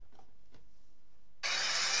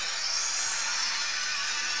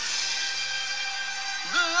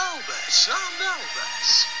Elbis and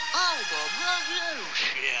Elbis Album Review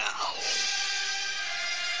Show.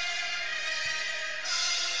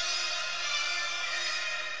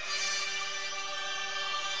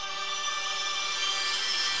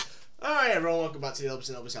 Alright everyone, welcome back to the Elbis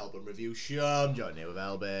and Elbis Album Review Show. I'm joined here with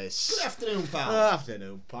Elbis. Good afternoon, pal. Good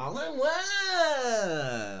afternoon, pal. And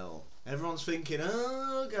well, everyone's thinking,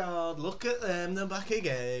 oh god, look at them, they're back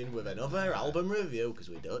again with another album review, because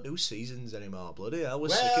we don't do seasons anymore. Bloody hell, we're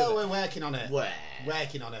sick of it. We're working on it.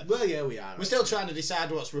 Working on it. Well, yeah, we are. We're still trying to decide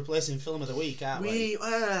what's replacing Film of the Week, aren't we?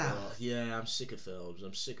 Yeah, I'm sick of films,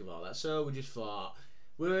 I'm sick of all that, so we just thought,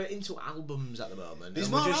 we're into albums at the moment. There's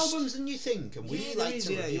more albums than you think, and we like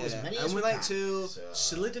to review as many as we can. And we like to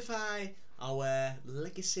solidify our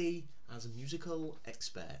legacy as musical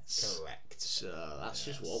experts. Correct. So that's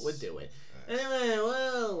just what we're doing. Anyway,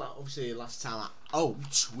 well, obviously last time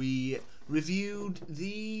we reviewed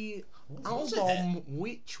the album,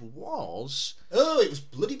 which was... Oh, it was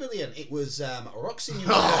bloody brilliant. It was Roxy New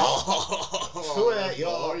for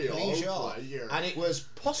your pleasure. And it was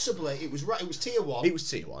possibly, it was tier 1. It was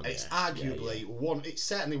tier 1, It's arguably one, it's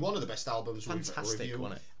certainly one of the best albums we've reviewed.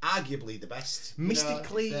 Wasn't it? Arguably the best.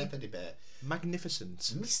 Mystically there for debate.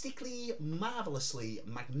 Magnificent. Mystically, marvellously,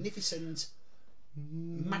 magnificent,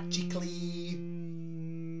 magically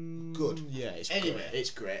good. Yeah, it's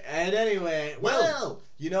great. And anyway, well,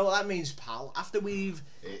 you know what that means, pal. After we've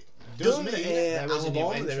done there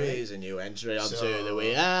is a new entry onto the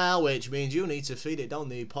wheel, which means you need to feed it down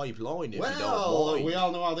the pipeline if you don't mind. We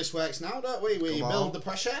all know how this works now, don't we? We build the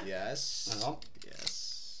pressure. Yes. Hang on.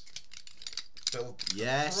 Yes. Build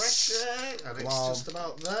pressure. And it's just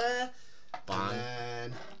about there. Bang. And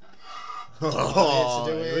then... Here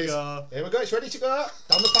we go. Here we go, it's ready to go.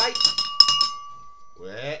 Down the pipe.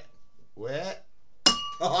 Wait.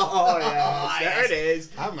 Oh, yeah. There it is.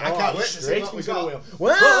 I can't wait to see what we got.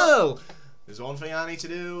 Well, there's one thing I need to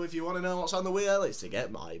do if you want to know what's on the wheel. It's to get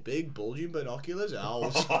my big bulging binoculars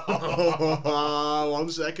out. 1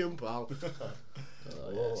 second, pal.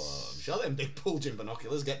 I'm sure them big bulging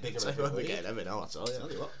binoculars get bigger every week. We're getting every now, I tell you.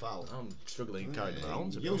 Tell you what, pal. I'm struggling carrying them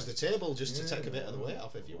around. Use the table just to take a bit of the weight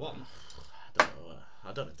off if you want.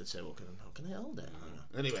 I don't know if the table can it hold it.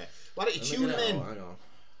 Anyway, why don't you tune them in? Hang on.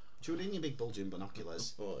 Tune in your big bulging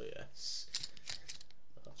binoculars. Oh yes.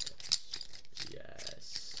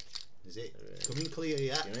 Yes. Is it coming clear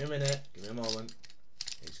yet? Give me a minute. Give me a moment.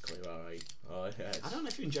 It's clear, alright. Oh yes. I don't know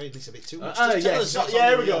if you enjoyed this a bit too much. Yeah,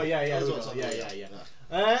 here we go. Yeah.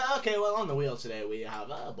 Okay, well on the wheel today we have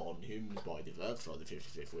Born Hymns by the Verve for the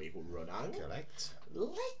 55th week running. Correct.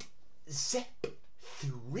 Led Zepp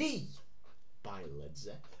 3 by Led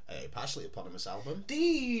Zepp. A partially eponymous album.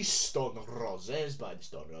 The Stone Roses by the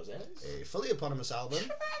Stone Roses. A fully eponymous album.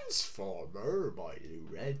 Transformer by Lou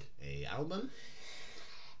Red. A album.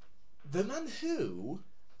 The Man Who.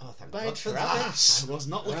 Oh, thank by God for Travis. that. I was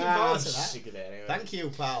not looking forward to that. Sick of it anyway. Thank you,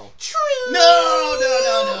 pal. True. No.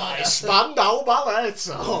 By Spandau Ballet.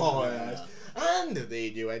 Oh, yes. And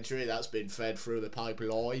the new entry that's been fed through the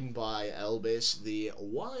pipeline by Elbis. The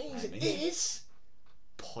Wise is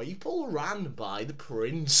People Ran by the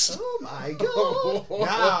Prince. Oh my God.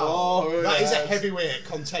 Now, that is a heavyweight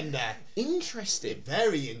contender. Interesting.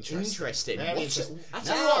 Very interesting. I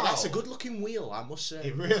tell you what, that's a good looking wheel, I must say.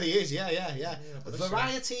 It really is, yeah.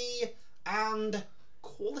 Variety and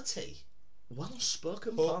quality. Well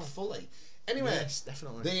spoken, hopefully. Anyway, yes,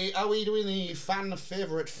 definitely. Are we doing the fan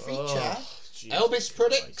favourite feature? Oh, Elbis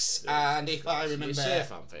predicts, and if I remember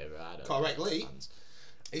fan favourite, I don't correctly,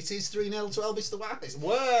 it is 3-0 to Elbis the Wise.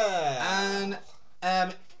 Whoa!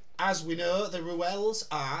 And as we know, the rules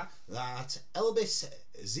are that Elbis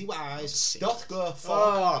the Wise doth go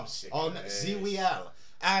for on the wheel,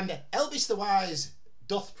 and Elbis the Wise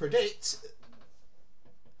doth predict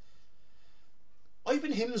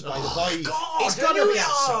Open Hymns by the Boys. God, it's got to be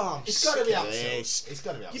out. It's got to be out. It's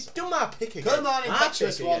got to be out. You've done my pick again. Come on, catch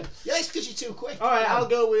this one. Yeah, it's because you're too quick. Alright, I'll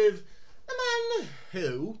go with The Man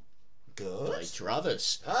Who. Good. By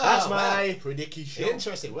Travis. Oh, that's my prediction.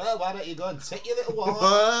 Interesting. Well, why don't you go and take your little walk?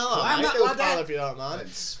 Well, I'm that ladder if you don't mind. And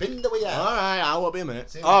spin the wheel. Alright, I won't be a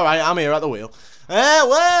minute. Alright, I'm here at the wheel.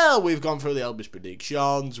 Well, we've gone through the Elbis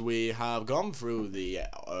predictions. We have gone through the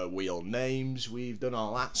wheel names. We've done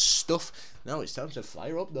all that stuff. Now it's time to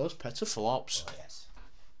fire up those petaflops. Oh, yes.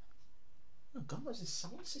 Oh, God, where's the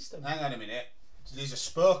sound system? Hang on a minute. There's a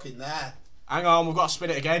spoke in there. Hang on, we've got to spin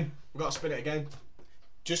it again.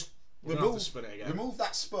 Just remove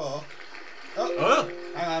that spoke. Oh.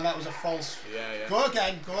 Hang on, that was a false. Yeah. Go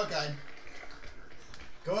again.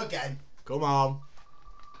 Come on.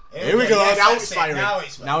 Here we go. Yes, now it's firing.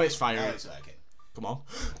 Now it's firing. working. Come on.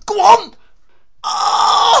 Go on!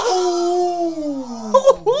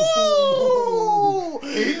 Oh!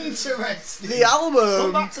 Interesting. The album.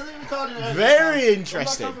 Come back to the recording area, Very pal.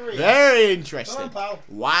 interesting. Come back over here. Very interesting. Come on, pal.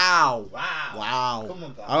 Wow. Wow. Wow. Come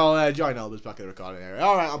on, pal. I'll join Elbis back in the recording area.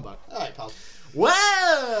 All right, I'm back. All right, pal.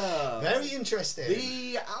 Well, Very interesting.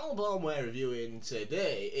 the album we're reviewing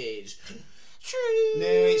today is True. No,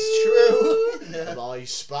 it's true. By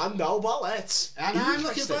Spandau Ballet. And I'm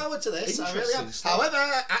looking forward to this. I really am. Interesting stuff. However,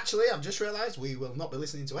 actually, I've just realised we will not be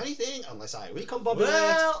listening to anything unless I recombobulate.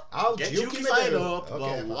 Well, I'll get juke you him fired do. up. Okay,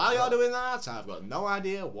 But pal. while you're doing that, I've got no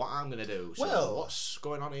idea what I'm going to do. So Well, what's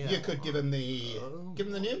going on here? You could give him the Oh,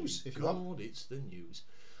 news if you want. God, it's the news.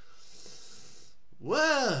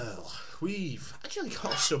 Well, we've actually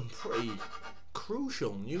got some pretty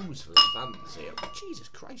crucial news for the fans here. Jesus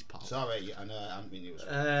Christ, pal. Sorry, I know I haven't been used.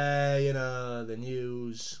 You know, the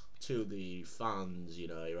news to the fans, you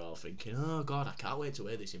know, you're all thinking, oh God, I can't wait to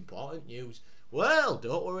hear this important news. Well,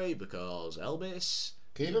 don't worry, because Elbis...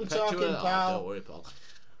 Keep him Impetuous- talking, pal. Don't worry, pal.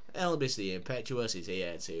 Elbis the Impetuous is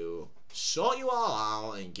here to sort you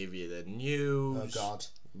all out and give you the news. Oh God.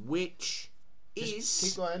 Which Just keep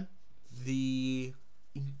is going. the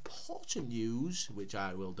important news, which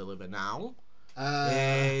I will deliver now,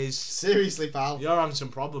 is... Seriously, pal. You're having some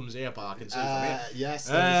problems here, pal, I can see from here. Yes.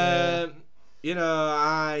 there is You know,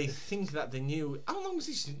 I think that the new... How long is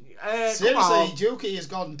this? seriously, Come on. Juki has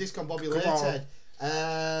gone discombobulated.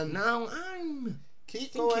 Now, I'm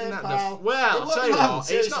Keep thinking going, that... pal. Well, It I'll won't tell be you long,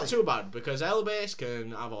 what, it's not seriously. too bad, because Elbis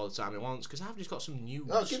can have all the time he wants, because I've just got some news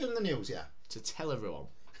Oh, give him the news, yeah. to tell everyone.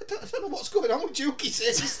 I don't know what's going on with Juki,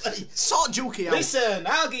 seriously. Sort Juki out. Listen,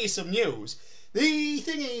 I'll give you some news. The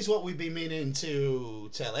thing is, what we've been meaning to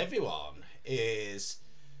tell everyone is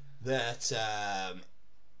that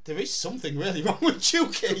there is something really wrong with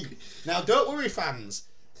Juki. Now, don't worry, fans.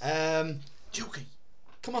 Juki.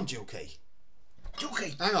 Come on, Juki.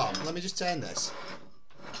 Juki. Hang on, let me just turn this.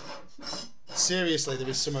 Seriously, there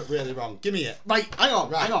is something really wrong. Give me it. Right, hang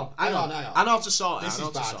on. Hang on. I know how to sort it. This I know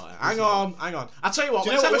is how to bad. sort it. This Hang is on, bad. hang on. I'll tell you what, Do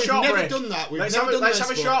you let's know have a what? short We've break. never done that. We've Let's never have done let's this,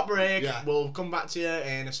 have a but- short break. Yeah. We'll come back to you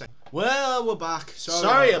in a second. Well, we're back.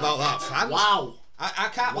 Sorry about that, fans. Wow. I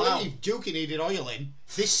can't Wow. believe Juki needed oiling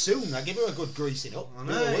this soon. I give her a good greasing up. I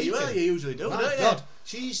know, you usually do, My don't you? God,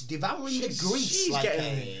 she's devouring the grease she's like getting...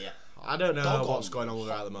 a I don't know dog what's on going on with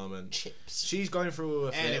her at the moment. chips. She's going through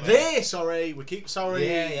a Anyway. sorry, we keep sorry.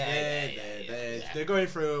 Yeah. They're going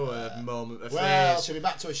through a moment, a Well, phase. she'll be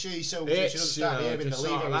back to a she soon. So It's, she doesn't start you know, behaving the just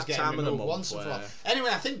sort lever of is that time getting of the removed month once and for all. where- Anyway,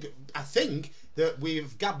 I think that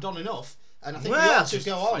we've gabbed on enough, and I think we Well, ought to just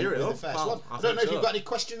go on fire with it the up, first pal. one. I I don't think know if so. you've got any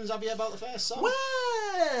questions, have you, about the first song?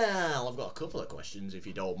 Well, I've got a couple of questions if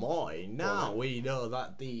you don't mind. Now, then. we know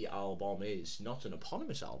that the album is not an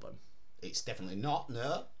eponymous album, It's definitely not,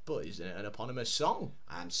 no. but is it an eponymous song?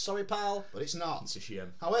 I'm sorry, pal, but it's not. It's a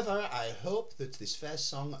shame. However, I hope that this first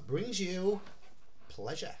song brings you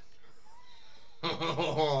pleasure.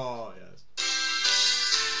 Oh, yes.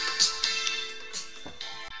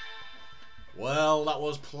 Well, that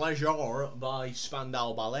was Pleasure by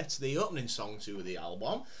Spandau Ballet, the opening song to the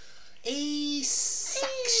album. A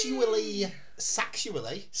sexually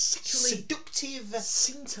seductive,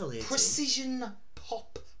 Scintillating. precision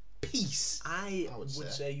pop piece. I would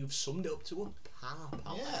would say. say you've summed it up to a par,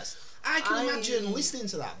 pal. Yes. I can imagine listening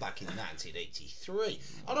to that back in 1983.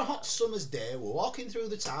 On a hot summer's day, we're walking through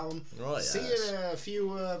the town, Right, seeing yes. a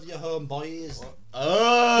few of your homeboys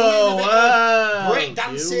Oh, doing a bit well, of break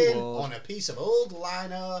dancing you would. on a piece of old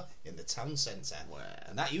lino in the town centre. Well.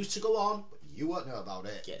 And that used to go on, but you won't know about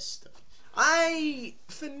it. Yes.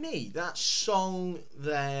 For me, that song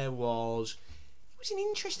there was... It was an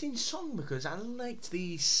interesting song because I liked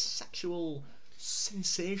the sexual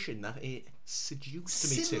sensation that it seduced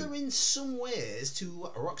me Similar to. in some ways to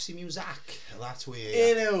Roxy Music that we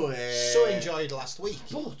In a way. so enjoyed last week.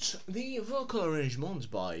 But the vocal arrangements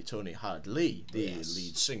by Tony Hadley, the Yes.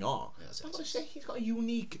 lead singer, Yes, I've got to say he's got a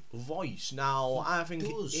unique voice. Now, I think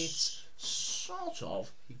does. it's sort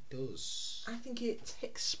of... He does. I think it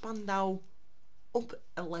takes Spandau up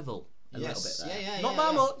a level a little bit there. Yeah, Not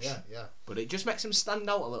by much, Yeah. but it just makes him stand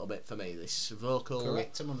out a little bit for me. This vocal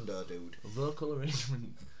Correctamundo, dude. vocal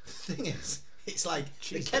arrangement. The thing is, it's like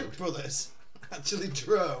Jeez, the Kemp dude. brothers actually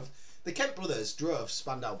drove. The Kemp brothers drove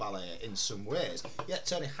Spandau Ballet in some ways. Yet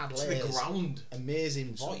Tony To the Hadley's ground.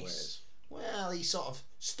 amazing some voice. ways. Well, he sort of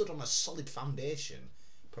stood on a solid foundation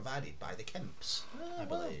provided by the Kemps, I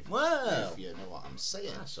believe. Well, If you know what I'm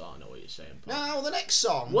saying. I sort of know what you're saying, Paul. Now, the next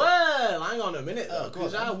song. Well, hang on a minute though, Oh, go on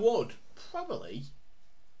because I then. would probably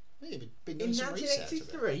You've been in doing some research. a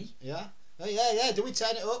bit. 1983. Yeah. Oh, yeah. Do we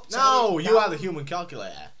turn it up? Turn No, it you down? are the human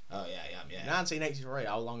calculator. Oh, yeah, yeah. 1983,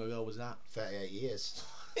 how long ago was that? 38 years.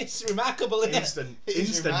 It's remarkable, isn't it?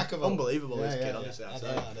 Instant. Remarkable. Unbelievable, Yeah, this kid, yeah, honestly.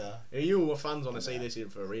 yeah. I know. You fans want to see this in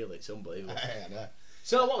for real, it's unbelievable. I know.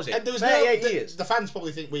 So, what was it? And there was 38 years? The fans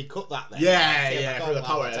probably think we cut that then. Yeah, for the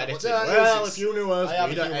power of editing. Well, if you knew us, I am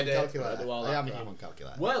we a don't human edit. calculator. I am a human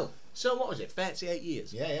calculator. Well, so what was it? 38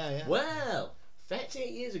 years? Yeah. Well,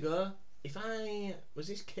 38 years ago,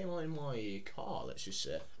 this came on in my car, let's just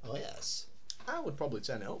say. Oh, yes. I would probably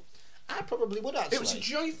turn it up. I probably would, actually. It was a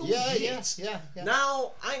joyful yeah.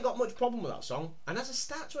 Now, I ain't got much problem with that song, and as a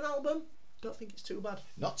start to an album, don't think it's too bad.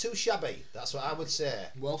 Not too shabby, that's what I would say.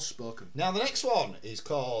 Well spoken. Now, the next one is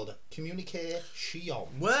called Communication.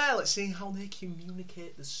 Well, let's see how they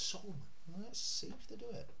communicate the song. Let's see if they do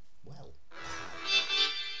it well.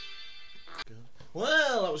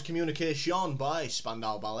 Well, that was Communication by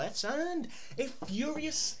Spandau Ballet, and a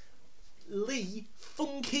furiously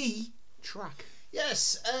funky track.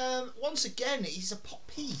 Yes, once again, it's a pop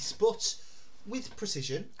piece, but with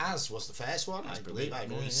precision, as was the first one. I believe I've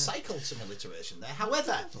recycled some alliteration there.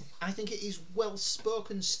 However, I think it is well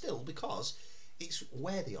spoken still because it's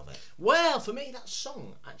worthy of it. Well, for me, that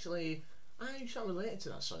song, actually, I shall relate to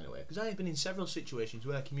that song in a way, because I have been in several situations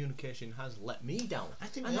where communication has let me down. I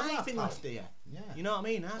think I've been left here. Yeah. You know what I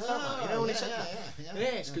mean? I felt that. You know when he said that? Yeah.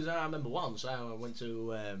 Yes, because I remember once I went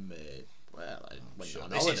to I went on this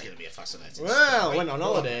holiday. is going to be a fascinating Well, I went on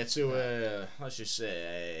holiday to let's just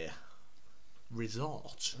say a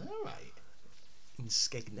resort All right. in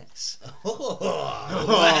Skegness.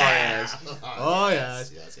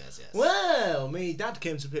 Yes. Yes. Well, my dad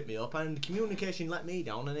came to pick me up, and communication let me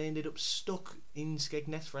down, and I ended up stuck in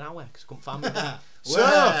Skegness for an hour because I couldn't find my dad.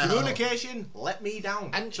 So communication let me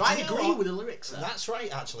down, And so I you know agree what? with the lyrics there. That's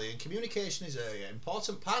right, actually. And communication is an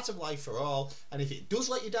important part of life for all. And if it does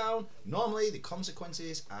let you down, normally the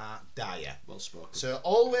consequences are dire. Well spoken. So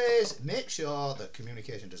always make sure that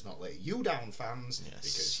communication does not let you down, fans, Yes.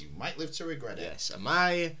 because you might live to regret it. Yes, and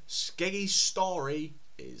my skeggy story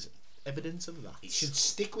is evidence of that. It should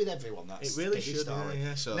stick with everyone. That's It really skeggy should. story.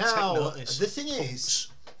 Yeah, so Now, take notice, the thing punks. is,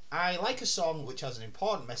 I like a song which has an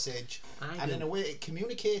important message, and in a way it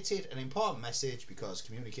communicated an important message because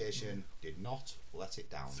communication did not let it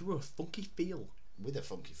down. Through a funky feel. With a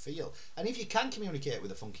funky feel. And if you can communicate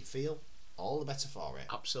with a funky feel, all the better for it.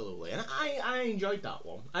 Absolutely, and I enjoyed that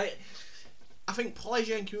one. I think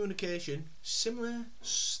pleasure and communication, similar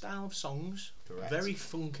style of songs, Correct. very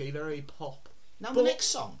funky, very pop. Now But the next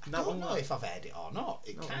song, I that don't one know if I've heard it or not.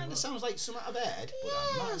 It kind of sounds like something I've heard, but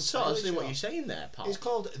I'm not Sort of entirely see sure. what you're saying there, pal. It's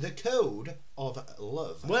called The Code of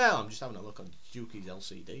Love. Well, I'm just having a look on Dukey's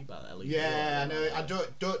LCD by the LED. Yeah, I know. I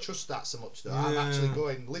don't trust that so much though. I'm actually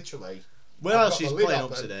going literally. Well, I've got she's the lid playing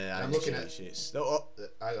up open, today. and I'm I'm looking looking at. She's,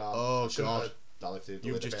 Oh God. I'll have to do the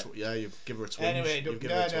You've lid a just bit. you've given her a twinge. Anyway, You've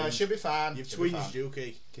given her a no, twinge. she'll be fine. You've She'll be twinged fine.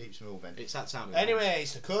 Dukey. Keeps moving. It's that time. Anyway,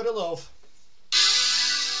 it's The Code of Love.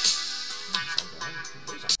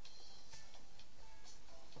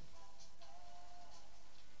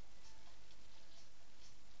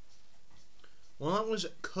 Well, that was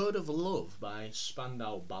Code of Love by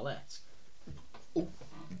Spandau Ballet.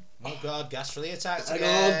 Oh God, gas for the attacks Hang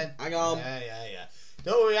again. on, hang on. Yeah.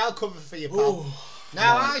 Don't worry, I'll cover for you, pal. Ooh.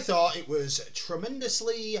 Now, I thought it was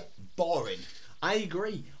tremendously boring. I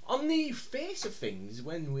agree. On the face of things,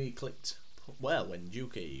 when we clicked, well, when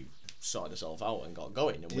Dukey sorted herself out and got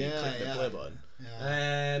going, and we clicked the play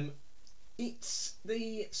button, it's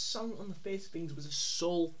the song on the face of things was a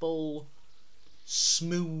soulful,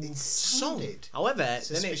 smooth song. However,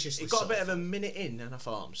 then it got a bit of a minute in, and I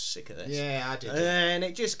thought, I'm sick of this. Yeah, I did. And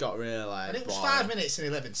it just got really And it was boring. 5 minutes and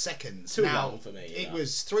 11 seconds. Too now, long for me. It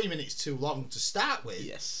was 3 minutes too long to start with.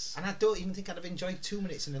 Yes. And I don't even think I'd have enjoyed 2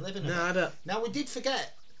 minutes and 11 of No, it. I don't. Now, we did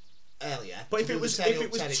forget earlier. But if to it do was the turn if up,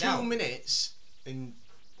 it was turn 2 down. minutes in,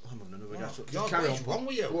 I'm on another gas. God, Carry what is on. wrong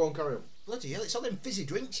with you? Go on, carry on. Bloody hell, it's all them fizzy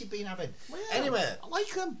drinks you've been having. Well, Anyway, I like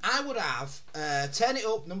them. I would have Turn It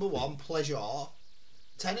Up, number 1, Pleasure.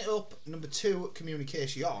 Turn It Up, number 2,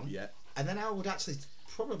 Communication. Yeah. And then I would actually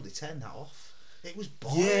probably turn that off. It was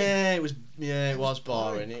boring. Yeah, it was. Yeah, it was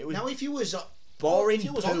boring. It was Now, if you was boring. if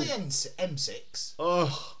you was on the M6,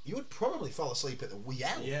 Oh. you would probably fall asleep at the wheel.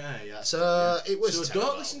 Yeah. So it was. So terrible.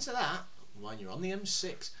 don't listen to that when you're on the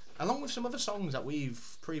M6. Along with some other songs that we've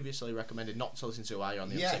previously recommended not to listen to while you're on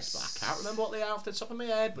the Yes. M6, but I can't remember what they are off the top of my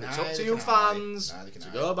head. But it's up Neither to you can I. fans Neither can to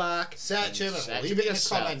I. go back. Search them and and leave it in a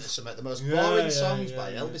yourself. comment or something. The most Yeah, boring yeah, songs yeah, by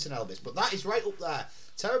yeah. Elbis and Elbis. But that is right up there.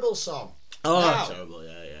 Terrible song. Oh, Now, terrible!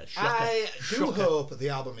 Yeah. Shocker. I do Shocker. hope the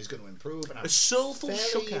album is going to improve. And I'm A soulful very-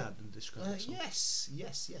 shocker. I'd describe it as.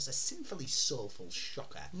 yes, a sinfully soulful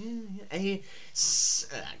shocker. Yeah.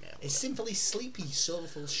 A sinfully sleepy,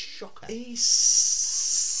 soulful shocker. Anyway,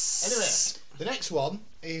 the next one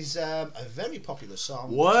is a very popular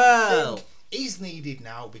song. Well, which I think is needed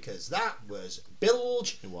now because that was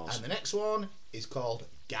Bildge. It was. And the next one is called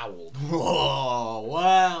Gould. Oh,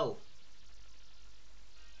 well.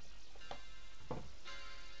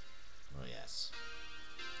 Oh, yes.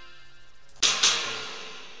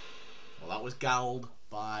 Well, that was Gould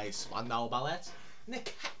by Spandau Ballet. And a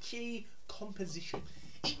catchy composition.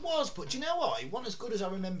 It was, but do you know what? It wasn't as good as I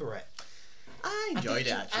remember it. I enjoyed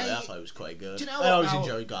it, actually. I thought it was quite good. Do you know I always what,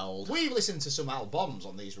 enjoy Gould. We've listened to some albums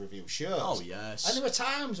on these review shows. Oh, yes. And there were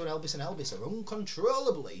times when Elbis and Elbis are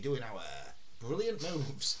uncontrollably doing our brilliant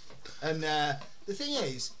moves. And the thing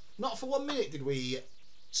is, not for 1 minute did we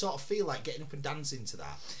sort of feel like getting up and dancing to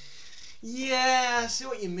that. Yeah, I see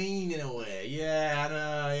what you mean in a way. Yeah, I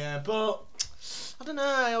know, yeah. But, I don't know,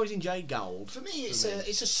 I always enjoy Gould. For me, it's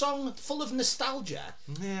a song full of nostalgia.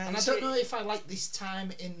 Yeah, And I don't know if I like this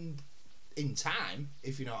time in time,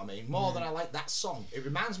 if you know what I mean, more than I like that song. It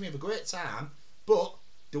reminds me of a great time, but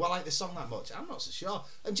do I like the song that much? I'm not so sure.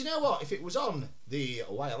 And do you know what? If it was on the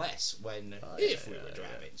wireless when we were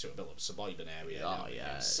driving to a bit of a suburban area,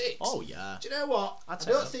 M6, oh yeah. do you know what? I I'd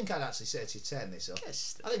don't think I'd actually say to you turn this up.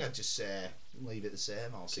 Yes. I think I'd just leave it the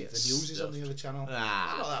same. I'll see if the Get news is on the other channel.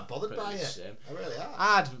 Ah, I'm not that bothered by pretty it. same. I really am.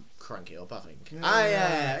 I'd crank it up, I think.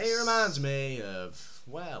 Yes. It reminds me of,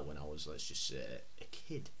 well, when I was, let's just say, a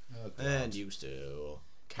kid. Oh, God. And used to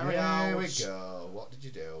carry Here out we go. What did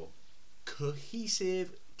you do?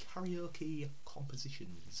 cohesive karaoke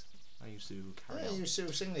compositions. I used to carry out. You used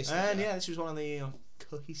to sing this. And yeah, this was one of the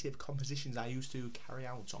cohesive compositions I used to carry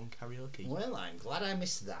out on karaoke. Well, I'm glad I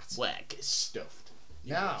missed that. Well, get stuffed.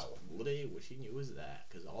 You Now. was bloody wishing you was there,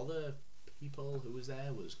 because all the people who was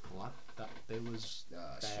there was glad that they was there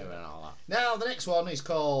sure. and all that. Now, the next one is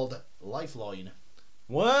called Lifeline.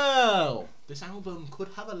 Well, this album could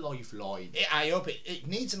have a lifeline. I hope it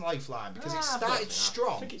needs a lifeline because it I started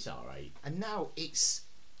strong think it's alright. and now it's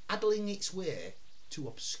addling its way to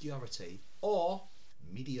obscurity or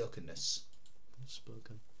mediocreness. Well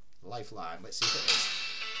spoken. Lifeline, let's see if it is.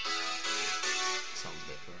 Sounds a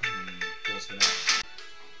bit good. Goes for now.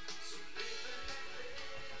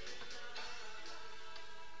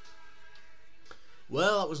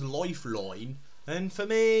 Well, that was Lifeline, and for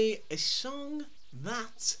me, a song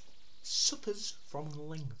that suffers from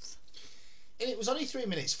length. And it was only 3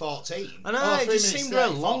 minutes 14. I know, Oh, it 3 just minutes seemed very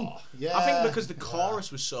 34. long. Yeah, I think because the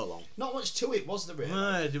chorus was so long. Not much to it, was there really?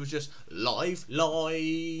 No, it was just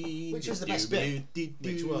Lifeline. Which was the best bit.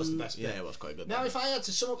 Which was the best bit. Yeah, it was quite good. Now, if I had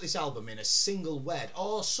to sum up this album in a single word,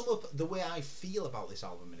 or sum up the way I feel about this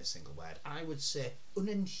album in a single word, I would say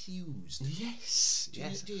unenthused. Yes. Do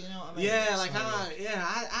Yes. you know what I mean? Yeah, It's like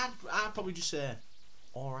I'd probably just say,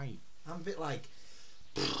 all right. I'm a bit like,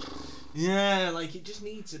 Yeah, like it just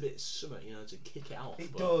needs a bit of something, you know, to kick it out.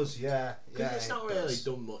 it does, yeah. Because it's it not really does.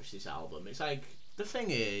 done much, this album. It's like, the thing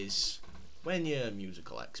is, when you're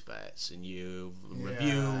musical experts and you've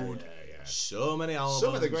reviewed so many albums,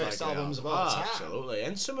 Some of the greatest albums of all time. Absolutely,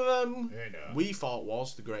 and some of them You know. we thought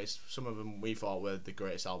was the greatest. Some of them we thought were the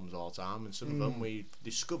greatest albums of all time, and some of them we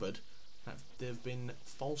discovered that they've been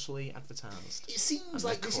falsely advertised. It seems And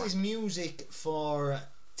like they're this crap. is music for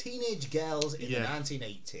teenage girls in the Yeah.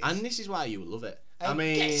 1980s. And this is why you love it. I And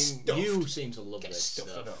mean, get stuffed. you seem to love Get this stuffed,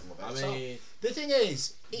 stuff. I don't love it. I So, mean, the thing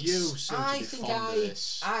is, you seem to I be think fond of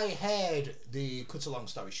this. I heard the Cut a Long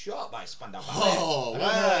Story Short by Spandau Ballet. Oh, I don't know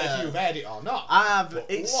well. if you've heard it or not. I've. But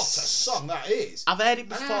It's, what a song that is. I've heard it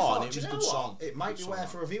And I before, thought, and it do was you a know good what? song. It might be Good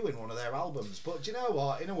worth song. reviewing one of their albums. But do you know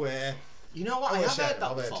what? In a way, You know what? I Oh, have yeah, heard that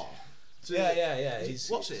I've heard. before. yeah.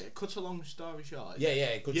 What's it? Cut a long story short.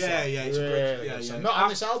 Yeah, good Yeah, song. yeah, it's a great- yeah, good song. yeah. Not on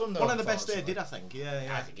this album though. One of the best they unfortunately. did, I think.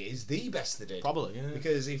 Yeah. I think it is the best they did. Probably, yeah.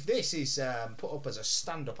 Because if this is put up as a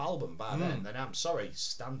stand-up album by then I'm sorry,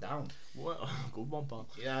 stand down. Well, good one, pal.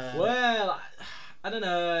 Yeah. Well, I don't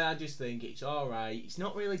know. I just think it's all right. It's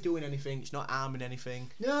not really doing anything. It's not harming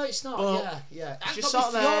anything. No, it's not. But yeah. it's It's just got me sort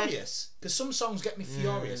of there. furious because some songs get me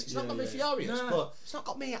furious. It's not got me furious, No, but it's not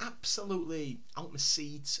got me absolutely out my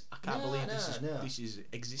seat. I can't believe this is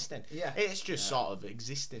existing. Yeah. It's just sort of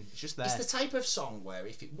existing. It's just there. it's the type of song where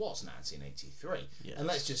if it was 1983, Yes. and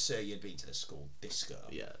let's just say you'd been to the school disco,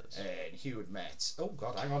 Yes. and you had met. Oh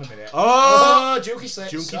God, hang on a minute. Oh! Jukey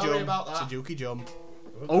slip. Junky Sorry jump. about that. It's a jukey jump.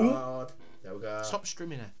 Oh God. There we go. Stop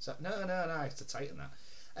streaming it. So, no, I have to tighten that.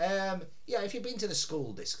 Yeah, if you've been to the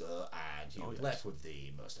school disco and you left with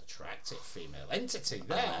the most attractive female entity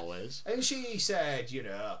there, Always. and she said, you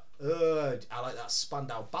know, oh, I like that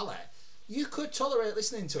Spandau Ballet, you could tolerate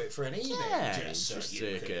listening to it for an evening. Just so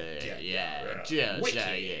you could get if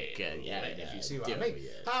you see what I mean.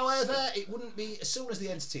 However, it wouldn't be as soon as the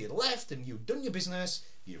entity had left and you'd done your business,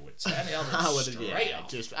 you would turn it on straight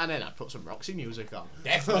off. And then I'd put some Roxy music on.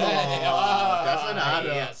 Definitely.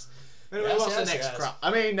 Definitely. Yes. Anyway, what's the next crap?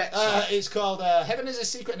 I mean, next song. It's called Heaven is a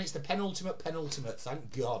Secret, and it's the penultimate.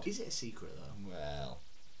 Thank God. Is it a secret though? Well.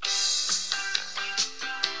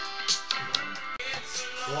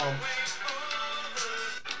 Go on.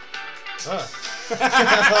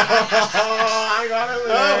 Hang on a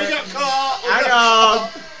minute. We got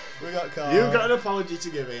caught. We got caught. You've got an apology to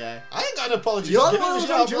give me, eh? I ain't got an apology You're to give. the one It was who's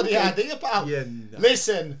your been bloody joking. idea, pal. Yeah, no.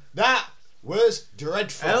 Listen, that was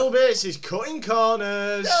dreadful. Elbis is cutting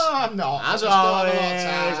corners. No, I'm not. As I just don't have a lot of always,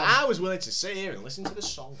 time. I was willing to sit here and listen to the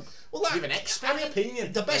song. Well, that, Give an expert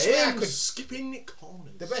opinion. The best way I Him could skipping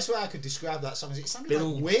corners. The best way I could describe that song is it sounded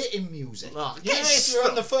Bill. like waiting music. Oh, You know, if you're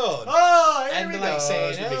on the phone. Oh, here And we they're like go.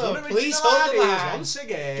 saying, It's "Oh, becoming please original hold the ideas line. once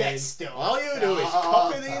again. Get still. All you do is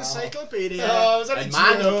copy the encyclopedia. Oh, I was only and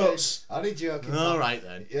man joking. nuts. Only joking. All right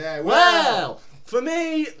then. Yeah, Well, for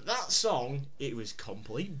me, that song, it was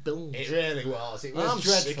complete bilge. It really was. It was I'm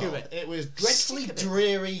dreadful. sick of it. It was dreadfully Sick of it.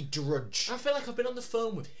 dreary drudge. I feel like I've been on the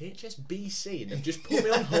phone with HSBC and they've just put me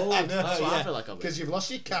on hold. I know, That's what I yeah. feel like I've been. Because you've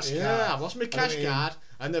lost your cash card. Yeah, I've lost my cash I mean- card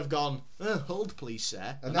and they've gone, hold please,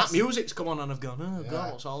 sir. And that's- that music's come on and I've gone, oh Yeah.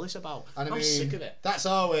 God, what's all this about? And I I'm mean, sick of it. That's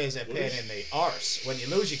always a pain in the arse when you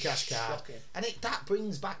lose your cash card. Shocking. And that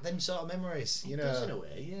brings back them sort of memories, you It does in a know.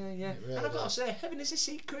 way, yeah. It really And I've got to does. say, heaven is a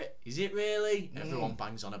secret. Is it really? Everyone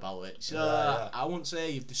bangs on about it. So Yeah. I wouldn't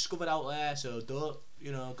say you've discovered out there, so don't,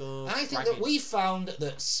 go I think bragging. that we found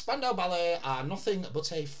that Spandau Ballet are nothing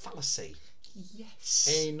but a fallacy. Yes.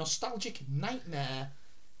 A nostalgic nightmare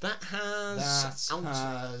That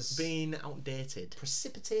has, been outdated.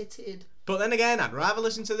 precipitated. But then again, I'd rather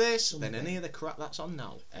listen to this than any of the crap that's on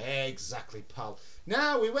now. Exactly, pal.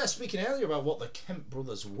 Now, we were speaking earlier about what the Kemp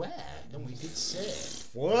brothers wear, and we did say...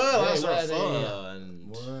 Well, that's that's our our photo,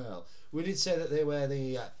 Well, we did say that they wear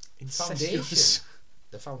the foundation. Incestuous.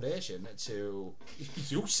 The foundation to...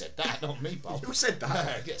 You said that, not me, pal. You said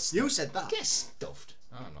that. Get You said that. Get stuffed.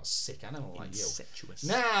 I'm not a sick animal like you. Incestuous.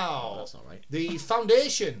 Now, That's not right. the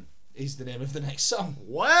foundation is the name of the next song. I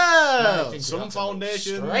Well, think we some have to look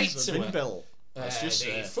foundations straight have to been it. built. Let's just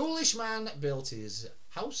The say. foolish man built his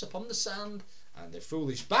house upon the sand, and the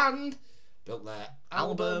foolish band built their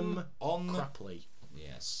album on... Crapley.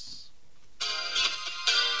 Yes.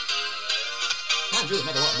 Man, Julie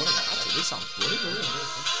made a lot of money. Actually, this sounds bloody brilliant.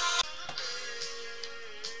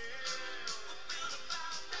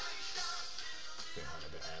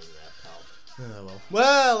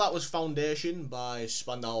 Well, that was Foundation by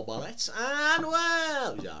Spandau Ballet, and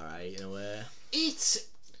well, it was alright in a way. It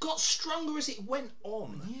got stronger as it went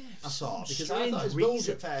on. Yeah, I thought, some because I thought it was strange built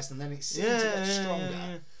reason. at first, and then it seemed to get stronger.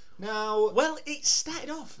 yeah. Now, Well, it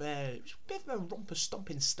started off, it was a bit of a romper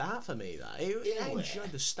stomping start for me, that. In a I way.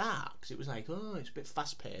 enjoyed the start, because it was like, oh, it's a bit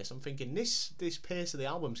fast paced. I'm thinking, this pace of the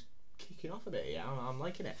album's kicking off a bit, yeah, I'm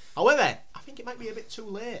liking it. However, I think it might be a bit too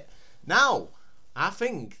late. Now, I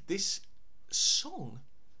think this song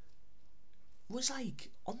was like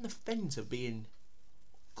on the fence of being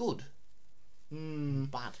good,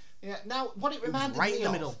 bad. yeah. Now, what it reminded right me in the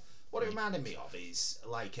of, middle. what it reminded me of is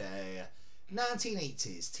like a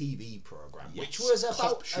 1980s TV program, which Yes, was cop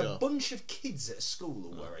about show. a bunch of kids at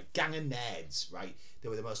school who were a gang of nerds, right? They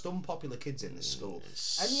were the most unpopular kids in the school,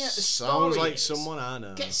 and yet the Sounds story like is, someone I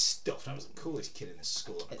know. Get stuffed. I was the coolest kid in the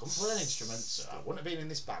school. I couldn't play an instrument, so I wouldn't have been in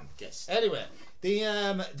this band. Guess. Anyway, they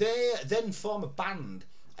then form a band,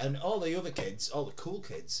 and all the other kids, all the cool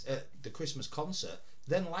kids at the Christmas concert,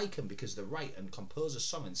 then like them because they write and compose a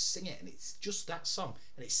song and sing it, and it's just that song,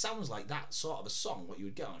 and it sounds like that sort of a song what you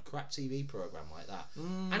would get on a crap TV program like that,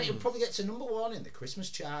 and it would probably get to #1 in the Christmas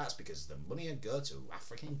charts because the money would go to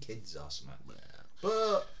African kids or something.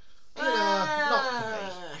 But you know, not for me.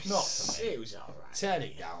 Not for me. It was alright. Turn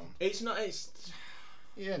it down. It's not. It's.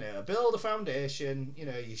 You know, build a foundation. You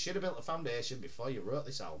know, you should have built a foundation before you wrote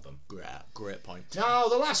this album. Great point. Now,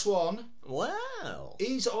 the last one Well.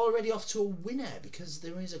 is already off to a winner because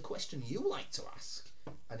there is a question you like to ask.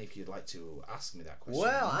 And if you'd like to ask me that question.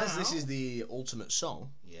 Well, as now- this is the ultimate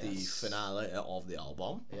song, the Yes. finale of the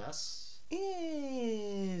album, Yes.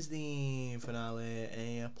 is the finale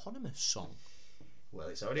a eponymous song? Well,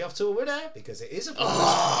 it's already off to a winner because it is a eponymous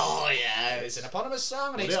Oh, song. yes. It's an eponymous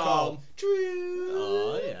song and Put it's it called on. True.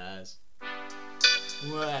 Oh, yes.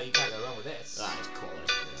 Well, you can't go wrong with this. That is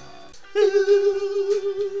quality.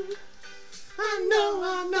 I know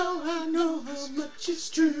how much is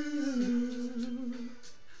true.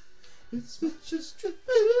 It's much as true.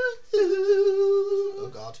 Oh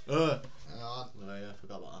God. Oh yeah, I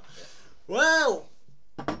forgot about that. Well.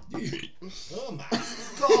 Oh my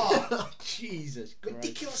God. Jesus Christ.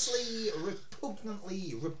 Ridiculously,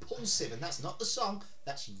 repugnantly repulsive, and that's not the song.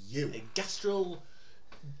 That's you. A gastral.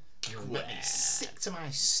 Make me sick to my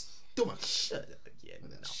stomach. Shut up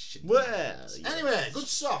again. Well, anyway, good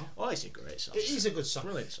song. Oh, it's a great song. It is a good song.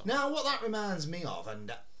 Brilliant song. Now, what that reminds me of,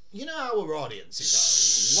 and you know our audience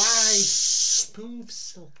is wide, smooth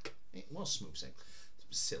silk. It was smooth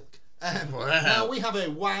silk. Now we have a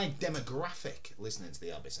wide demographic listening to the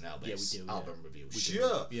Elbis and Elbis album review.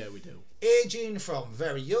 Yeah, we do. Aging from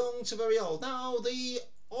very young to very old. Now the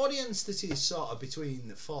audience that is sort of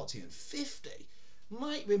between 40 and 50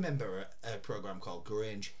 might remember a program called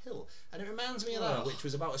Grange Hill, and it reminds me of that, which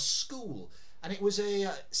was about a school, and it was a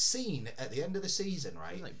scene at the end of the season,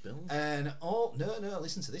 right? Like Bildge. And no,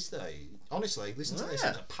 listen to this though. Honestly, listen to this. It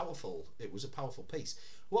was a powerful piece.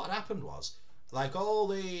 What had happened was, like, all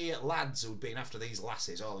the lads who'd been after these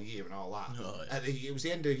lasses all year and all that, it was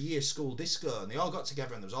the end of year school disco, and they all got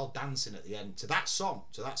together and there was all dancing at the end to that song.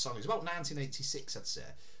 It was about 1986, I'd say.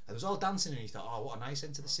 And there was all dancing, and you thought, oh, what a nice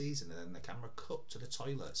end to the season. And then the camera cut to the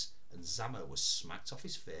toilets, and Zammer was smacked off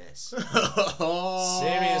his face. Seriously.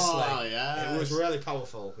 Yes. It was really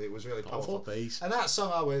powerful. It was really powerful. Piece. And that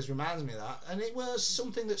song always reminds me of that. And it was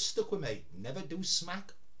something that stuck with me. Never do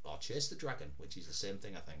smack or chase the dragon, which is the same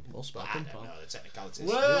thing, I think. Well spoken, I don't pal. know the technicalities.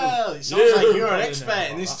 Well, it sounds like you're an expert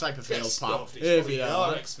in this type of field, pal. If you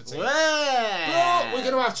know expertise. Well, we're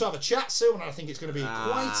going to have a chat soon, and I think it's going to be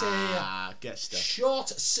quite a short,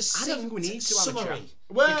 succinct I don't think we need to have summary. a chat.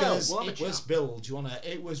 Well, because it was Bildge,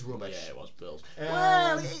 it was rubbish. Yeah, it was Bildge.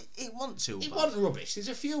 Well, it wasn't too bad. It wasn't rubbish. There's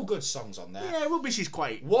a few good songs on there. Yeah, rubbish is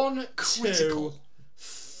quite 1, critical. 2,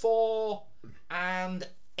 4, and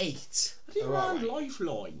 8. I didn't mind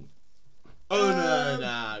Lifeline. Oh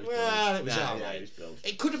no, well, it was alright.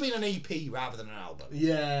 It could have been an EP rather than an album.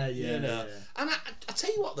 Yeah. And I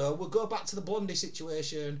tell you what though, we'll go back to the Blondie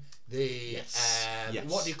situation.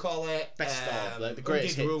 What do you call it? Best of the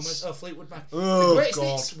greatest hits. Rumours. Fleetwood Mac. Oh, the greatest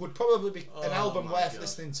God. hits would probably be an album worth God.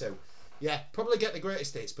 listening to. Yeah, probably get the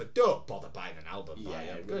greatest hits, but don't bother buying an album.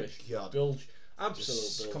 Good God. Bildge.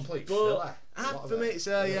 Absolute Bildge. Complete filler. For me, it's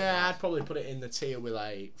I'd probably put it in the tier with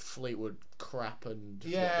like Fleetwood crap and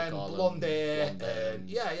and Blondie.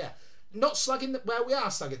 Yeah. Not slagging we are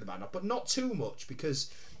slagging the band off, but not too much, because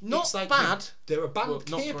not it's like bad. They're a band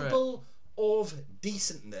capable of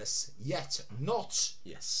decentness, yet not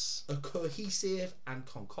a cohesive and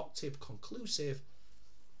conclusive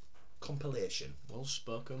compilation. Well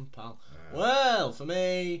spoken, pal. Well, for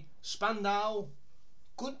me, Spandau,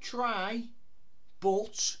 good try,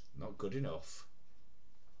 but not good enough.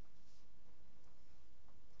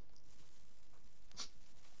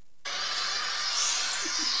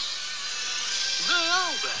 The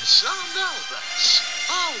Elbis and Elbis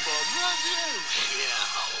album review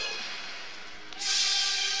show.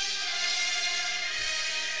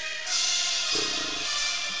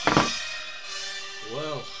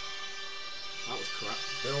 well, that was crap.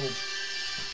 Bildge.